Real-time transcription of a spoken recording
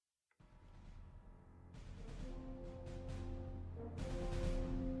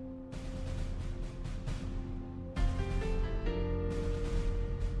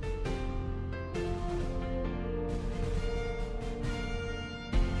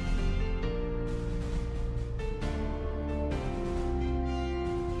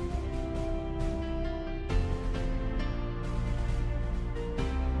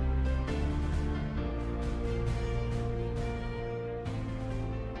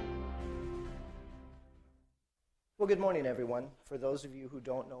Well, good morning, everyone. For those of you who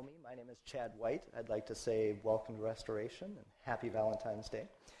don't know me, my name is Chad White. I'd like to say welcome to Restoration and happy Valentine's Day.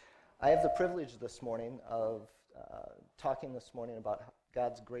 I have the privilege this morning of talking this morning about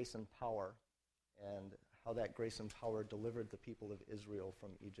God's grace and power and how that grace and power delivered the people of Israel from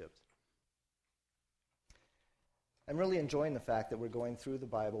Egypt. I'm really enjoying the fact that we're going through the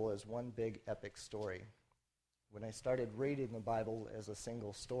Bible as one big epic story. When I started reading the Bible as a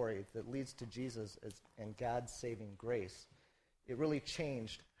single story that leads to Jesus and God's saving grace, it really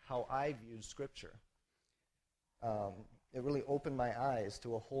changed how I viewed Scripture. It really opened my eyes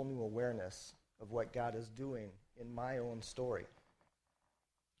to a whole new awareness of what God is doing in my own story.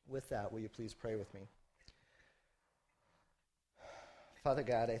 With that, will you please pray with me? Father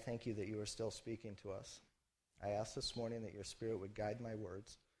God, I thank you that you are still speaking to us. I ask this morning that your Spirit would guide my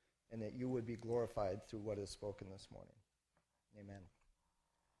words and that you would be glorified through what is spoken this morning. Amen.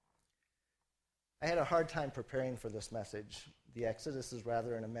 I had a hard time preparing for this message. The Exodus is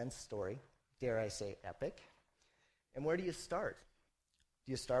rather an immense story, dare I say epic. And where do you start?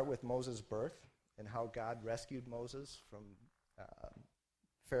 Do you start with Moses' birth and how God rescued Moses from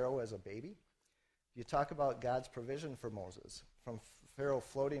Pharaoh as a baby? Do you talk about God's provision for Moses, from Pharaoh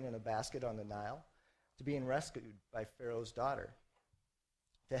floating in a basket on the Nile to being rescued by Pharaoh's daughter,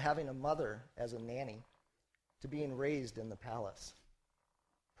 to having a mother as a nanny, to being raised in the palace?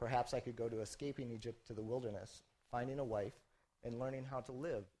 Perhaps I could go to escaping Egypt to the wilderness, finding a wife, and learning how to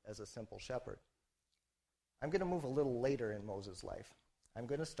live as a simple shepherd. I'm going to move a little later in Moses' life. I'm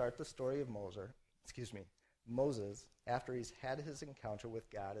going to start the story of Moses after he's had his encounter with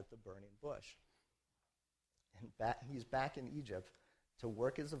God at the burning bush. And he's back in Egypt to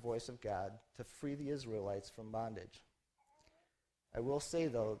work as the voice of God to free the Israelites from bondage. I will say,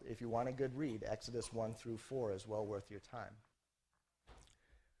 though, if you want a good read, Exodus 1 through 4 is well worth your time.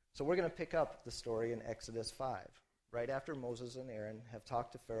 So we're going to pick up the story in Exodus 5, right after Moses and Aaron have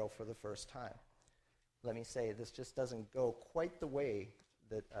talked to Pharaoh for the first time. Let me say, this just doesn't go quite the way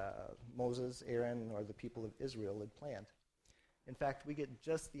that Moses, Aaron, or the people of Israel had planned. In fact, we get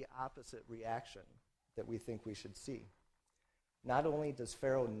just the opposite reaction that we think we should see. Not only does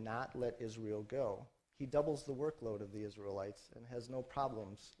Pharaoh not let Israel go, he doubles the workload of the Israelites and has no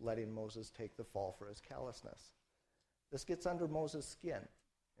problems letting Moses take the fall for his callousness. This gets under Moses' skin,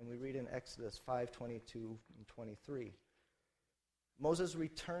 and we read in Exodus 5:22 and 23. Moses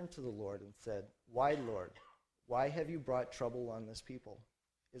returned to the Lord and said, "Why, Lord? Why have you brought trouble on this people?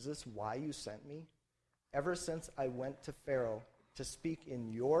 Is this why you sent me? Ever since I went to Pharaoh to speak in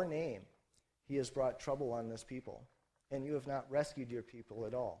your name, he has brought trouble on this people, and you have not rescued your people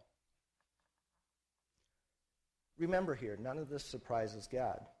at all." Remember here, none of this surprises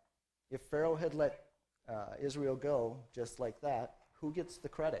God. If Pharaoh had let Israel go just like that, who gets the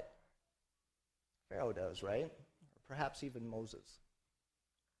credit? Pharaoh does, right? Or perhaps even Moses.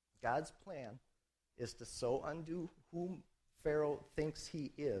 God's plan is to so undo whom Pharaoh thinks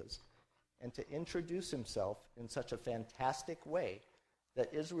he is and to introduce himself in such a fantastic way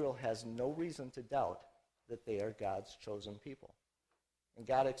that Israel has no reason to doubt that they are God's chosen people. And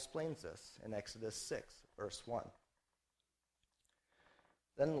God explains this in Exodus 6, verse 1.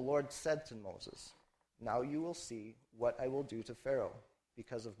 Then the Lord said to Moses, "Now you will see what I will do to Pharaoh.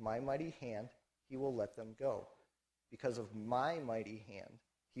 Because of my mighty hand, he will let them go. Because of my mighty hand,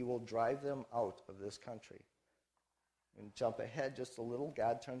 he will drive them out of this country." And jump ahead just a little,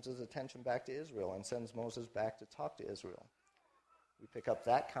 God turns his attention back to Israel and sends Moses back to talk to Israel. We pick up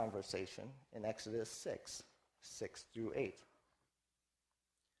that conversation in Exodus 6 through 8.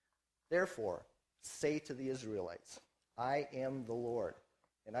 "Therefore, say to the Israelites, I am the Lord,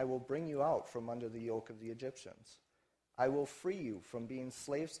 and I will bring you out from under the yoke of the Egyptians. I will free you from being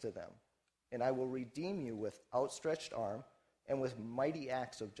slaves to them, and I will redeem you with outstretched arm and with mighty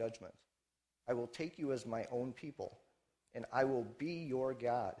acts of judgment. I will take you as my own people, and I will be your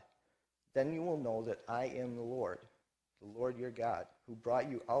God. Then you will know that I am the Lord your God, who brought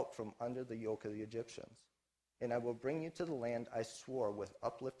you out from under the yoke of the Egyptians. And I will bring you to the land I swore with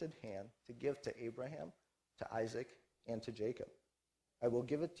uplifted hand to give to Abraham, to Isaac, and to Jacob. I will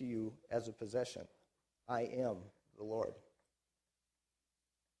give it to you as a possession. I am the Lord."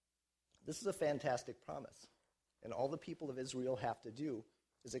 This is a fantastic promise, and all the people of Israel have to do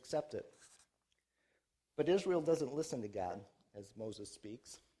is accept it. But Israel doesn't listen to God as Moses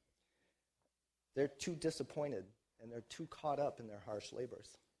speaks. They're too disappointed, and they're too caught up in their harsh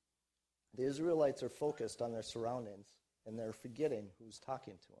labors. The Israelites are focused on their surroundings, and they're forgetting who's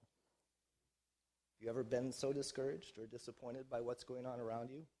talking to them. You ever been so discouraged or disappointed by what's going on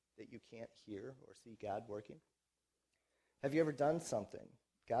around you that you can't hear or see God working? Have you ever done something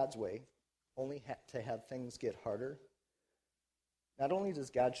God's way only to have things get harder? Not only does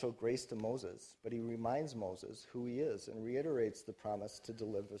God show grace to Moses, but he reminds Moses who he is and reiterates the promise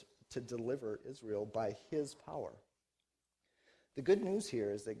to deliver Israel by his power. The good news here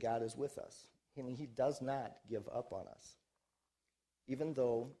is that God is with us, and he does not give up on us. Even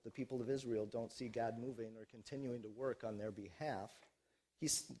though the people of Israel don't see God moving or continuing to work on their behalf,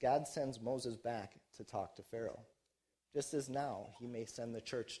 God sends Moses back to talk to Pharaoh, just as now he may send the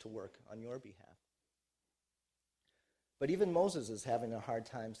church to work on your behalf. But even Moses is having a hard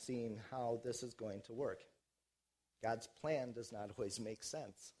time seeing how this is going to work. God's plan does not always make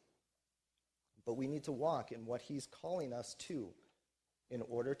sense. But we need to walk in what he's calling us to in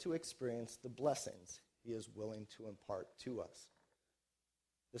order to experience the blessings he is willing to impart to us.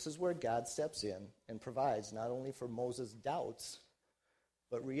 This is where God steps in and provides not only for Moses' doubts,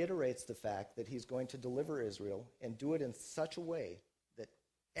 but reiterates the fact that he's going to deliver Israel and do it in such a way that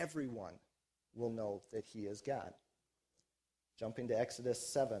everyone will know that he is God. Jumping to Exodus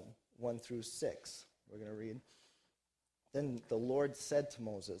 7, 1 through 6, we're going to read. Then the Lord said to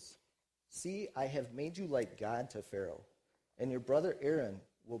Moses, "See, I have made you like God to Pharaoh, and your brother Aaron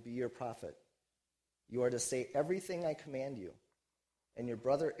will be your prophet. You are to say everything I command you, and your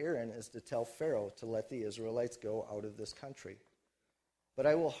brother Aaron is to tell Pharaoh to let the Israelites go out of this country. But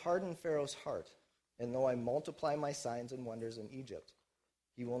I will harden Pharaoh's heart, and though I multiply my signs and wonders in Egypt,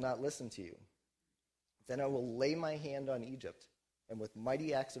 he will not listen to you. Then I will lay my hand on Egypt, and with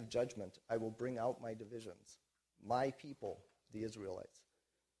mighty acts of judgment I will bring out my divisions, my people, the Israelites.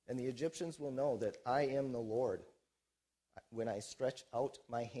 And the Egyptians will know that I am the Lord when I stretch out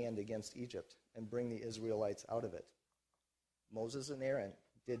my hand against Egypt and bring the Israelites out of it." Moses and Aaron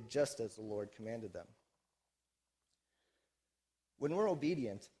did just as the Lord commanded them. When we're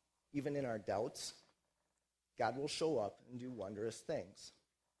obedient, even in our doubts, God will show up and do wondrous things.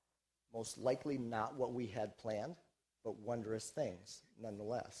 Most likely not what we had planned, but wondrous things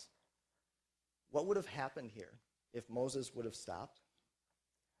nonetheless. What would have happened here if Moses would have stopped?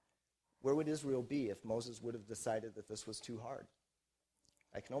 Where would Israel be if Moses would have decided that this was too hard?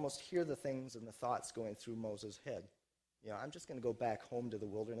 I can almost hear the things and the thoughts going through Moses' head. I'm just going to go back home to the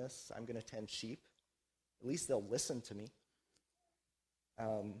wilderness. I'm going to tend sheep. At least they'll listen to me.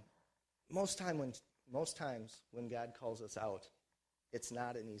 Most times when God calls us out, it's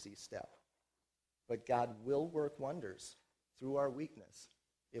not an easy step. But God will work wonders through our weakness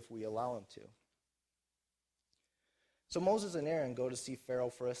if we allow him to. So Moses and Aaron go to see Pharaoh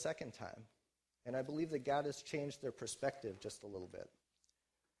for a second time, and I believe that God has changed their perspective just a little bit.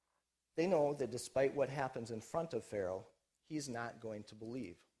 They know that despite what happens in front of Pharaoh, he's not going to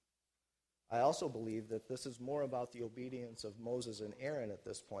believe. I also believe that this is more about the obedience of Moses and Aaron at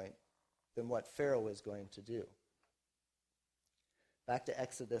this point than what Pharaoh is going to do. Back to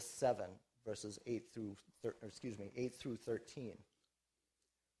Exodus 7, verses 8 through 13.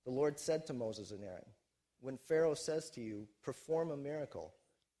 The Lord said to Moses and Aaron, "When Pharaoh says to you, 'Perform a miracle,'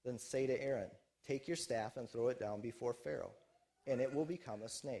 then say to Aaron, 'Take your staff and throw it down before Pharaoh, and it will become a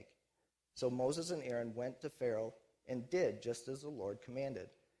snake.' So Moses and Aaron went to Pharaoh and did just as the Lord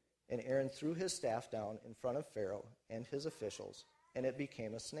commanded. And Aaron threw his staff down in front of Pharaoh and his officials, and it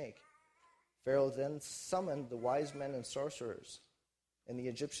became a snake. Pharaoh then summoned the wise men and sorcerers, and the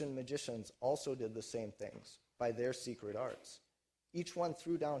Egyptian magicians also did the same things by their secret arts. Each one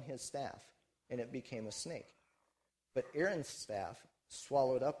threw down his staff, and it became a snake. But Aaron's staff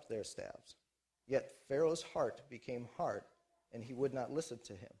swallowed up their staffs. Yet Pharaoh's heart became hard, and he would not listen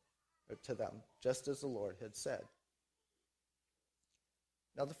to them, just as the Lord had said."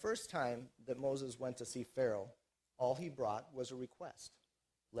 Now, the first time that Moses went to see Pharaoh, all he brought was a request: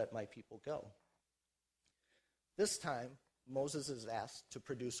 "Let my people go." This time, Moses is asked to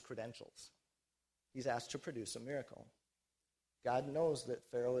produce credentials. He's asked to produce a miracle. God knows that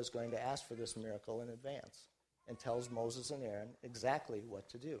Pharaoh is going to ask for this miracle in advance and tells Moses and Aaron exactly what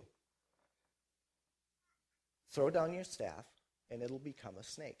to do. "Throw down your staff, and it'll become a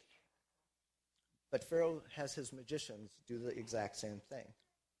snake." But Pharaoh has his magicians do the exact same thing.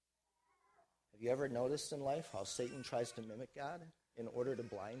 Have you ever noticed in life how Satan tries to mimic God in order to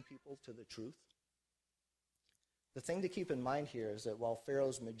blind people to the truth? The thing to keep in mind here is that while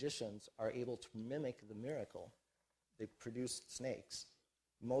Pharaoh's magicians are able to mimic the miracle, they produce snakes.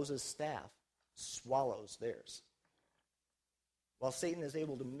 Moses' staff swallows theirs. While Satan is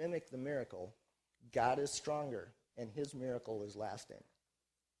able to mimic the miracle, God is stronger, and his miracle is lasting.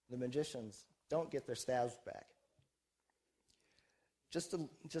 The magicians don't get their staves back. Just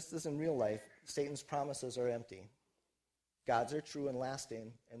as in real life, Satan's promises are empty. God's are true and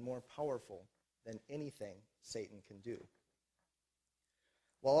lasting and more powerful than anything Satan can do.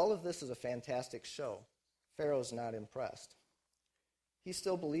 While all of this is a fantastic show, Pharaoh's not impressed. He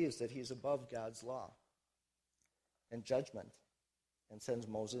still believes that he's above God's law and judgment and sends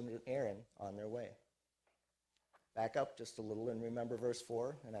Moses and Aaron on their way. Back up just a little and remember verse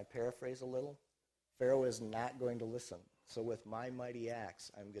 4, and I paraphrase a little. Pharaoh is not going to listen, so with my mighty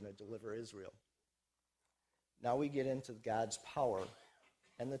axe, I'm going to deliver Israel. Now we get into God's power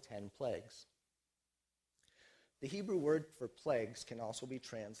and the 10 plagues. The Hebrew word for plagues can also be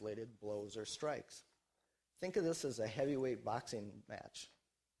translated blows or strikes. Think of this as a heavyweight boxing match,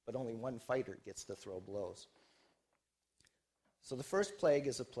 but only one fighter gets to throw blows. So the first plague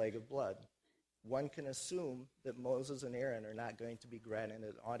is a plague of blood. One can assume that Moses and Aaron are not going to be granted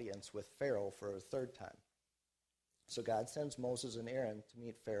an audience with Pharaoh for a third time. So God sends Moses and Aaron to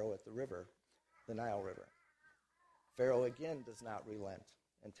meet Pharaoh at the river, the Nile River. Pharaoh again does not relent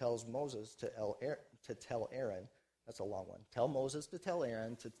and tells Moses to tell Aaron, that's a long one, tell Moses to tell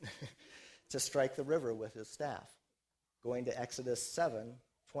Aaron to strike the river with his staff. Going to Exodus 7,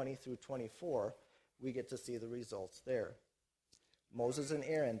 20 through 24, we get to see the results there. Moses and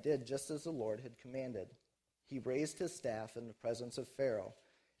Aaron did just as the Lord had commanded. He raised his staff in the presence of Pharaoh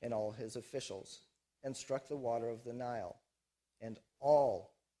and all his officials and struck the water of the Nile, and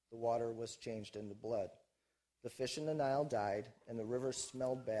all the water was changed into blood. The fish in the Nile died, and the river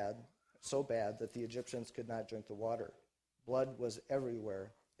smelled bad, so bad that the Egyptians could not drink the water. Blood was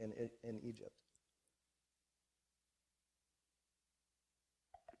everywhere in Egypt.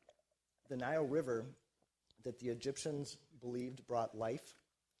 The Nile River that the Egyptians believed brought life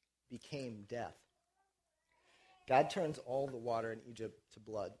became death. God turns all the water in Egypt to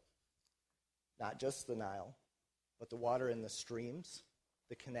blood. Not just the Nile, but the water in the streams,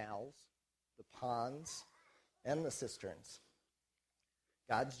 the canals, the ponds, and the cisterns.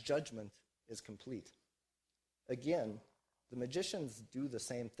 God's judgment is complete. Again, the magicians do the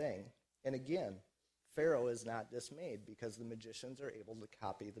same thing. And again, Pharaoh is not dismayed because the magicians are able to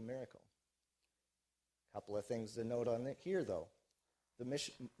copy the miracle. A couple of things to note on here, though.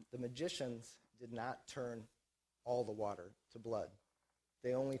 The magicians did not turn all the water to blood.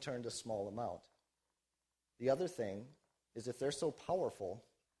 They only turned a small amount. The other thing is if they're so powerful,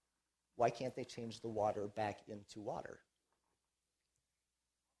 why can't they change the water back into water?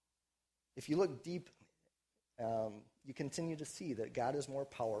 If you look deep, you continue to see that God is more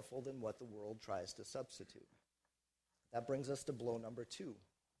powerful than what the world tries to substitute. That brings us to blow number 2,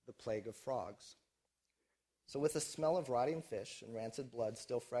 the plague of frogs. So with the smell of rotting fish and rancid blood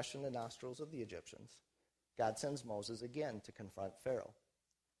still fresh in the nostrils of the Egyptians, God sends Moses again to confront Pharaoh,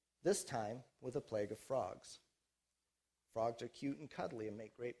 this time with a plague of frogs. Frogs are cute and cuddly and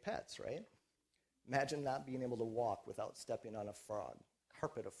make great pets, right? Imagine not being able to walk without stepping on a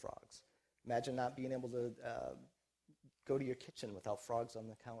carpet of frogs. Imagine not being able to go to your kitchen without frogs on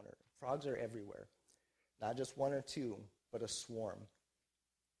the counter. Frogs are everywhere. Not just one or two, but a swarm.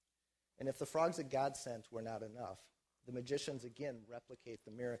 And if the frogs that God sent were not enough, the magicians again replicate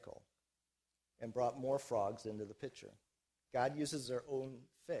the miracle and brought more frogs into the picture. God uses their own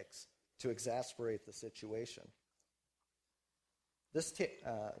fix to exasperate the situation. This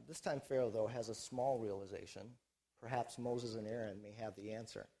time Pharaoh, though, has a small realization. Perhaps Moses and Aaron may have the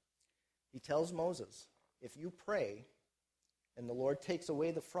answer. He tells Moses, if you pray and the Lord takes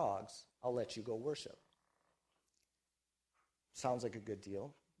away the frogs, I'll let you go worship. Sounds like a good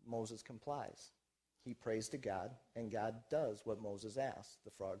deal. Moses complies. He prays to God, and God does what Moses asked.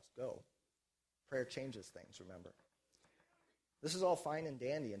 The frogs go. Prayer changes things, remember. This is all fine and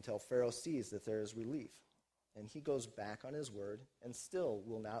dandy until Pharaoh sees that there is relief, and he goes back on his word and still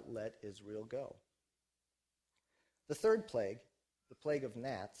will not let Israel go. The third plague, the plague of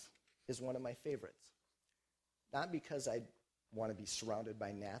gnats, is one of my favorites. Not because I want to be surrounded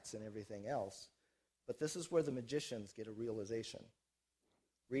by gnats and everything else, but this is where the magicians get a realization.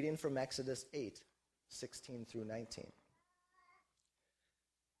 Reading from Exodus 8, 16 through 19.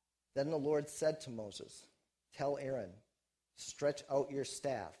 Then the Lord said to Moses, tell Aaron, stretch out your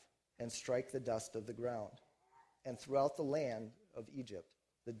staff and strike the dust of the ground. And throughout the land of Egypt,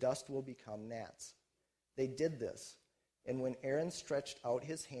 the dust will become gnats. They did this, and when Aaron stretched out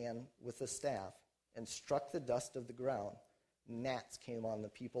his hand with the staff and struck the dust of the ground, gnats came on the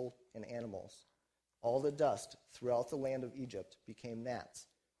people and animals. All the dust throughout the land of Egypt became gnats.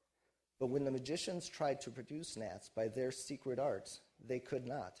 But when the magicians tried to produce gnats by their secret arts, they could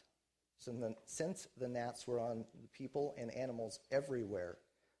not. Since the gnats were on the people and animals everywhere,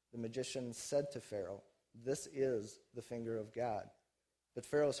 the magicians said to Pharaoh, this is the finger of God. But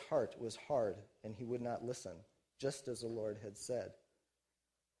Pharaoh's heart was hard, and he would not listen, just as the Lord had said.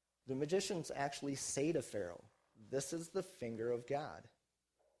 The magicians actually say to Pharaoh, this is the finger of God.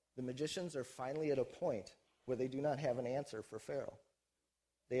 The magicians are finally at a point where they do not have an answer for Pharaoh.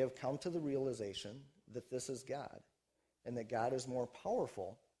 They have come to the realization that this is God, and that God is more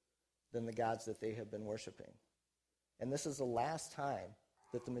powerful than the gods that they have been worshiping. And this is the last time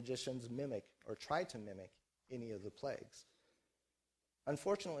that the magicians mimic or try to mimic any of the plagues.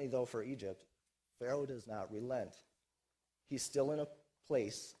 Unfortunately, though, for Egypt, Pharaoh does not relent. He's still in a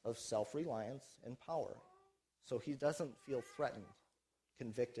place of self-reliance and power, so he doesn't feel threatened,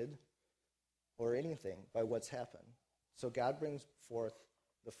 convicted, or anything by what's happened. So God brings forth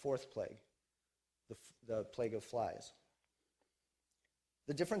the fourth plague, the plague of flies.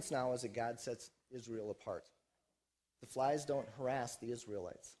 The difference now is that God sets Israel apart. The flies don't harass the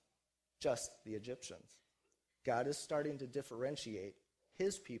Israelites, just the Egyptians. God is starting to differentiate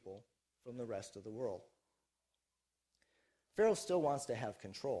his people from the rest of the world. Pharaoh still wants to have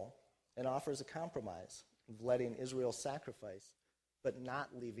control and offers a compromise of letting Israel sacrifice, but not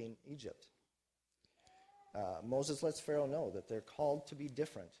leaving Egypt. Moses lets Pharaoh know that they're called to be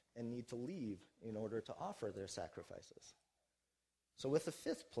different and need to leave in order to offer their sacrifices. So with the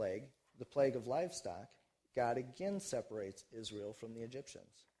fifth plague, the plague of livestock, God again separates Israel from the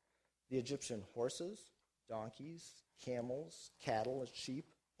Egyptians. The Egyptian horses, donkeys, camels, cattle, sheep,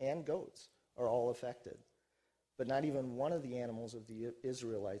 and goats are all affected. But not even one of the animals of the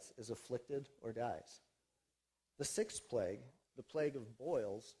Israelites is afflicted or dies. The sixth plague, the plague of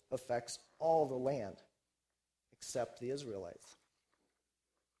boils, affects all the land except the Israelites.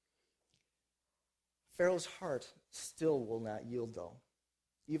 Pharaoh's heart still will not yield, though.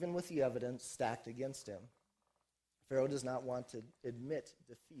 Even with the evidence stacked against him, Pharaoh does not want to admit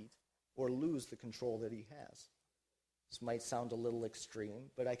defeat or lose the control that he has. This might sound a little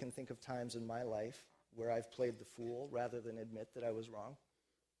extreme, but I can think of times in my life where I've played the fool rather than admit that I was wrong.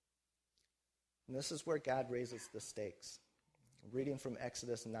 And this is where God raises the stakes. Reading from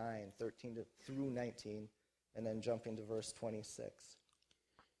Exodus 9:13 through 19, and then jumping to verse 26.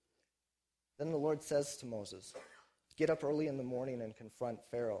 Then the Lord says to Moses, "Get up early in the morning and confront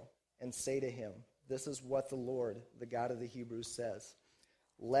Pharaoh, and say to him, 'This is what the Lord, the God of the Hebrews, says.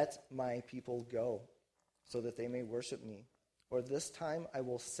 Let my people go, so that they may worship me. Or this time I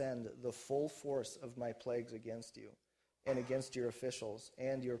will send the full force of my plagues against you, and against your officials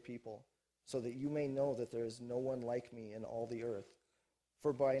and your people, so that you may know that there is no one like me in all the earth.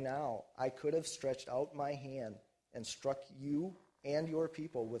 For by now I could have stretched out my hand and struck you and your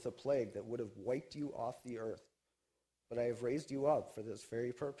people with a plague that would have wiped you off the earth. But I have raised you up for this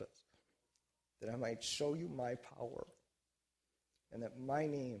very purpose, that I might show you my power, and that my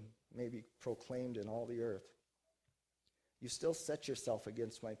name may be proclaimed in all the earth. You still set yourself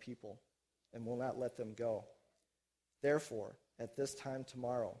against my people and will not let them go. Therefore, at this time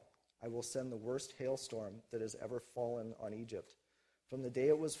tomorrow, I will send the worst hailstorm that has ever fallen on Egypt, from the day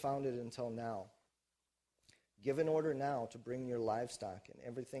it was founded until now. Give an order now to bring your livestock and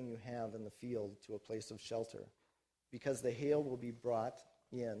everything you have in the field to a place of shelter, because the hail will be brought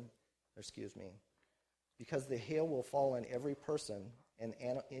in, because the hail will fall on every person and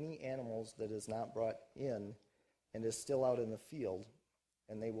any animals that is not brought in and is still out in the field,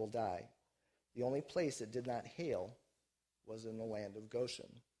 and they will die. The only place it did not hail was in the land of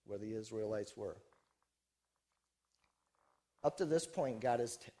Goshen, where the Israelites were." Up to this point,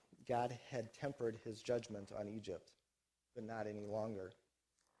 God had tempered his judgment on Egypt, but not any longer.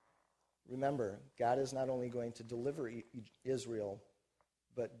 Remember, God is not only going to deliver Israel,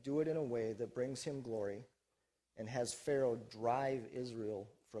 but do it in a way that brings him glory and has Pharaoh drive Israel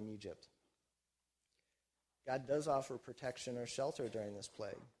from Egypt. God does offer protection or shelter during this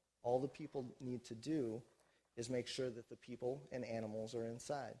plague. All the people need to do is make sure that the people and animals are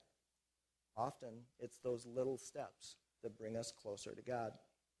inside. Often, it's those little steps that bring us closer to God.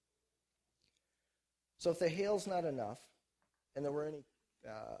 So if the hail's not enough, and there were any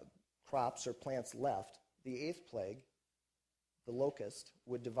crops or plants left, the eighth plague, the locust,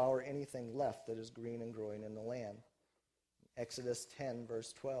 would devour anything left that is green and growing in the land. Exodus 10,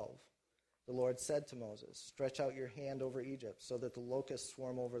 verse 12. The Lord said to Moses, "Stretch out your hand over Egypt so that the locusts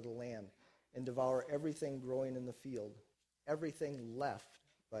swarm over the land and devour everything growing in the field, everything left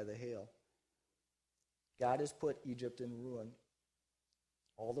by the hail." God has put Egypt in ruin.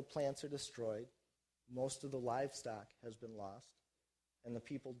 All the plants are destroyed. Most of the livestock has been lost, and the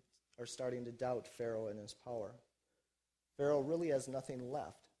people are starting to doubt Pharaoh and his power. Pharaoh really has nothing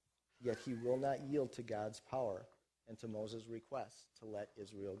left, yet he will not yield to God's power and to Moses' request to let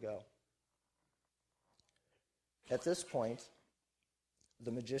Israel go. At this point,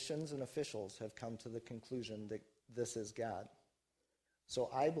 the magicians and officials have come to the conclusion that this is God. So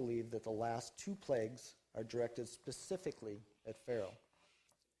I believe that the last two plagues are directed specifically at Pharaoh.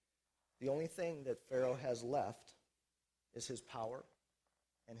 The only thing that Pharaoh has left is his power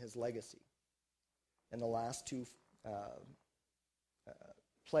and his legacy. And the last two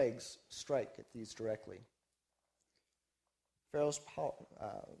plagues strike at these directly.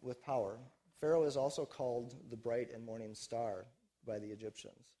 With power. Pharaoh is also called the bright and morning star by the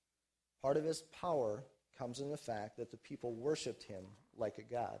Egyptians. Part of his power comes in the fact that the people worshipped him like a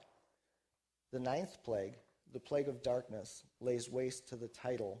god. The ninth plague, the plague of darkness, lays waste to the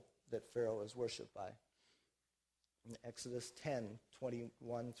title that Pharaoh is worshipped by. In Exodus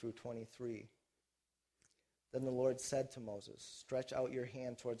 10:21 through 23, then the Lord said to Moses, "Stretch out your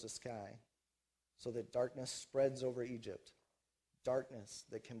hand towards the sky, so that darkness spreads over Egypt, darkness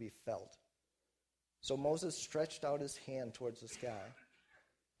that can be felt." So Moses stretched out his hand towards the sky,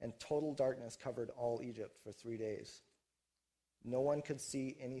 and total darkness covered all Egypt for 3 days. No one could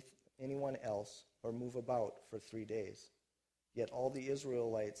see anyone else or move about for 3 days. Yet all the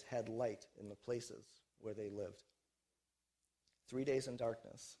Israelites had light in the places where they lived. 3 days in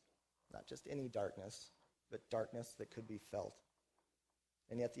darkness, not just any darkness, but darkness that could be felt.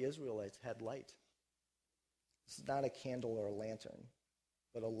 And yet the Israelites had light. This is not a candle or a lantern,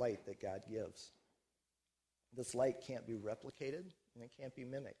 but a light that God gives. This light can't be replicated, and it can't be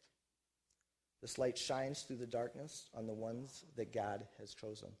mimicked. This light shines through the darkness on the ones that God has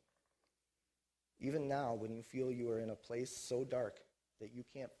chosen. Even now, when you feel you are in a place so dark that you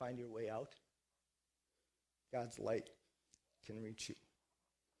can't find your way out, God's light can reach you.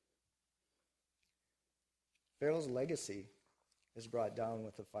 Pharaoh's legacy is brought down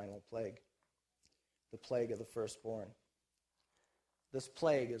with the final plague, the plague of the firstborn. This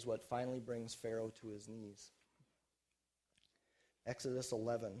plague is what finally brings Pharaoh to his knees. Exodus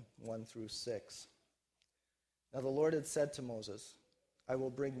 11:1 through 6. Now the Lord had said to Moses, "I will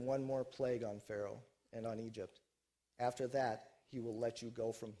bring one more plague on Pharaoh and on Egypt. After that, he will let you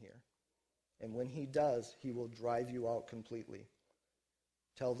go from here. And when he does, he will drive you out completely.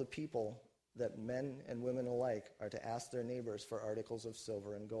 Tell the people that men and women alike are to ask their neighbors for articles of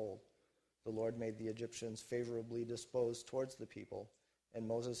silver and gold." The Lord made the Egyptians favorably disposed towards the people, and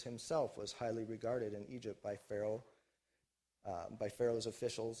Moses himself was highly regarded in Egypt by Pharaoh's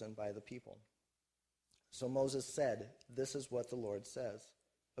officials and by the people. So Moses said, "This is what the Lord says.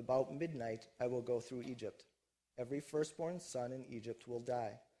 About midnight I will go through Egypt. Every firstborn son in Egypt will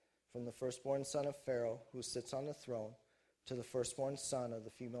die, from the firstborn son of Pharaoh who sits on the throne to the firstborn son of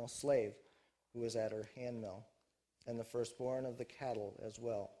the female slave who is at her handmill, and the firstborn of the cattle as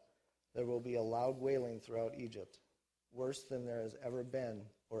well. There will be a loud wailing throughout Egypt, worse than there has ever been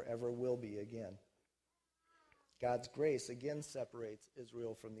or ever will be again." God's grace again separates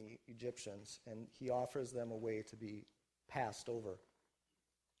Israel from the Egyptians, and he offers them a way to be passed over.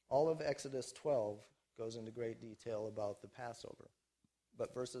 All of Exodus 12 goes into great detail about the Passover,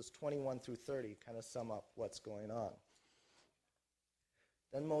 but verses 21 through 30 kind of sum up what's going on.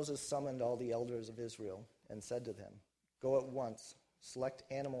 Then Moses summoned all the elders of Israel and said to them, "Go at once, select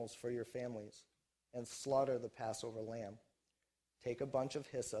animals for your families, and slaughter the Passover lamb. Take a bunch of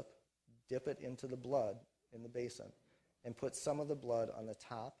hyssop, dip it into the blood in the basin, and put some of the blood on the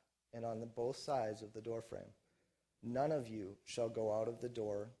top and on both sides of the doorframe. None of you shall go out of the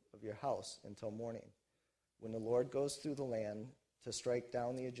door of your house until morning. When the Lord goes through the land to strike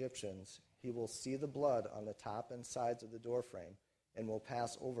down the Egyptians, he will see the blood on the top and sides of the doorframe and will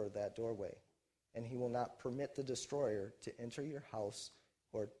pass over that doorway. And he will not permit the destroyer to enter your house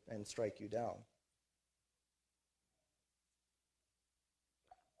and strike you down."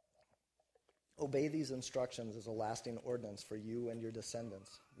 Obey these instructions as a lasting ordinance for you and your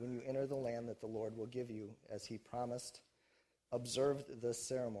descendants. When you enter the land that the Lord will give you, as he promised, observe this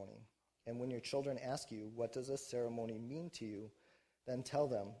ceremony. And when your children ask you, "What does this ceremony mean to you?" then tell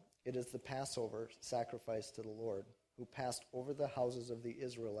them, "It is the Passover sacrifice to the Lord, who passed over the houses of the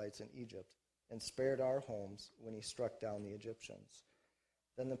Israelites in Egypt and spared our homes when he struck down the Egyptians."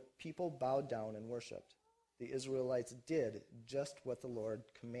 Then the people bowed down and worshipped. The Israelites did just what the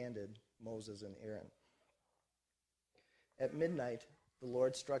Lord commanded Moses and Aaron. At midnight, the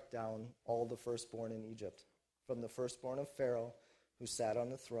Lord struck down all the firstborn in Egypt, from the firstborn of Pharaoh, who sat on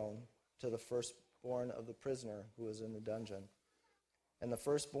the throne, to the firstborn of the prisoner who was in the dungeon, and the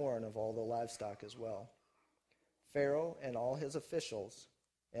firstborn of all the livestock as well. Pharaoh and all his officials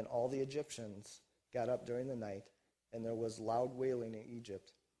and all the Egyptians got up during the night, and there was loud wailing in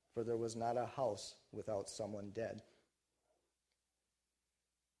Egypt, for there was not a house without someone dead.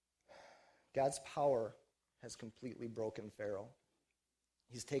 God's power has completely broken Pharaoh.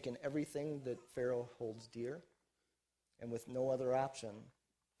 He's taken everything that Pharaoh holds dear, and with no other option,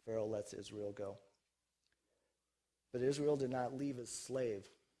 Pharaoh lets Israel go. But Israel did not leave as slave.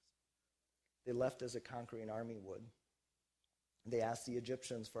 They left as a conquering army would. They asked the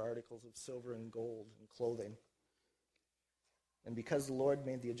Egyptians for articles of silver and gold and clothing. And because the Lord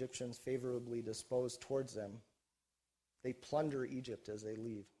made the Egyptians favorably disposed towards them, they plunder Egypt as they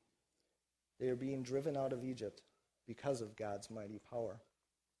leave. They are being driven out of Egypt because of God's mighty power.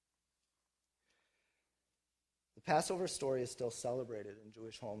 The Passover story is still celebrated in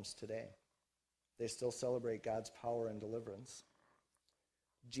Jewish homes today. They still celebrate God's power and deliverance.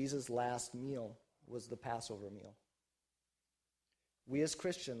 Jesus' last meal was the Passover meal. We as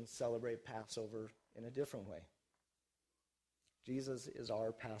Christians celebrate Passover in a different way. Jesus is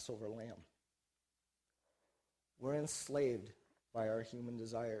our Passover lamb. We're enslaved by our human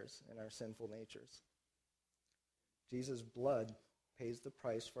desires and our sinful natures. Jesus' blood pays the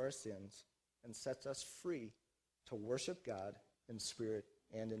price for our sins and sets us free to worship God in spirit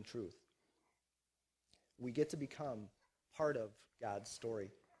and in truth. We get to become part of God's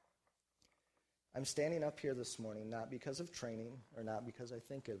story. I'm standing up here this morning not because of training or not because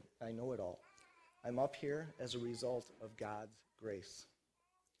I know it all. I'm up here as a result of God's grace.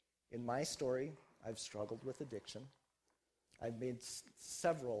 In my story, I've struggled with addiction. I've made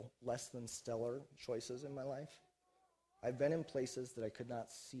several less than stellar choices in my life. I've been in places that I could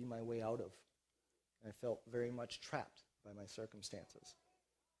not see my way out of. I felt very much trapped by my circumstances.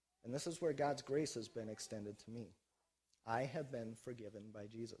 And this is where God's grace has been extended to me. I have been forgiven by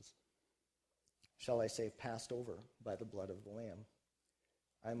Jesus. Shall I say, passed over by the blood of the Lamb.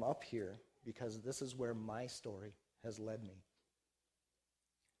 I'm up here because this is where my story has led me.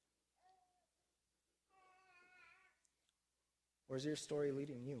 Where's your story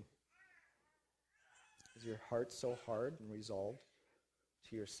leading you? Is your heart so hard and resolved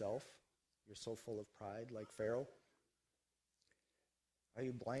to yourself? You're so full of pride like Pharaoh? Are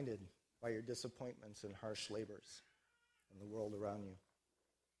you blinded by your disappointments and harsh labors in the world around you?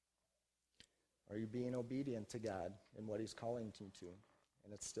 Are you being obedient to God in what he's calling you to,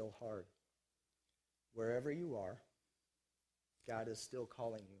 and it's still hard? Wherever you are, God is still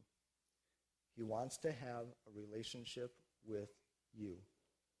calling you. He wants to have a relationship with you,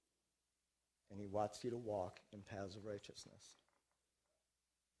 and he wants you to walk in paths of righteousness.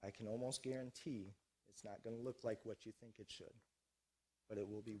 I can almost guarantee it's not going to look like what you think it should, but it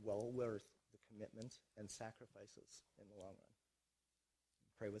will be well worth the commitment and sacrifices in the long run.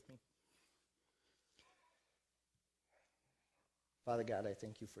 Pray with me. Father God, I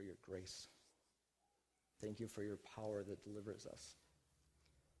thank you for your grace. Thank you for your power that delivers us.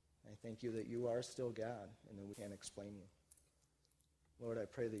 I thank you that you are still God and that we can't explain you. Lord, I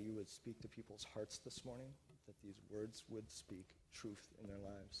pray that you would speak to people's hearts this morning, that these words would speak truth in their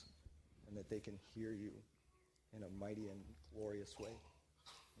lives, and that they can hear you in a mighty and glorious way.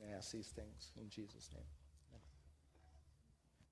 And I ask these things in Jesus' name.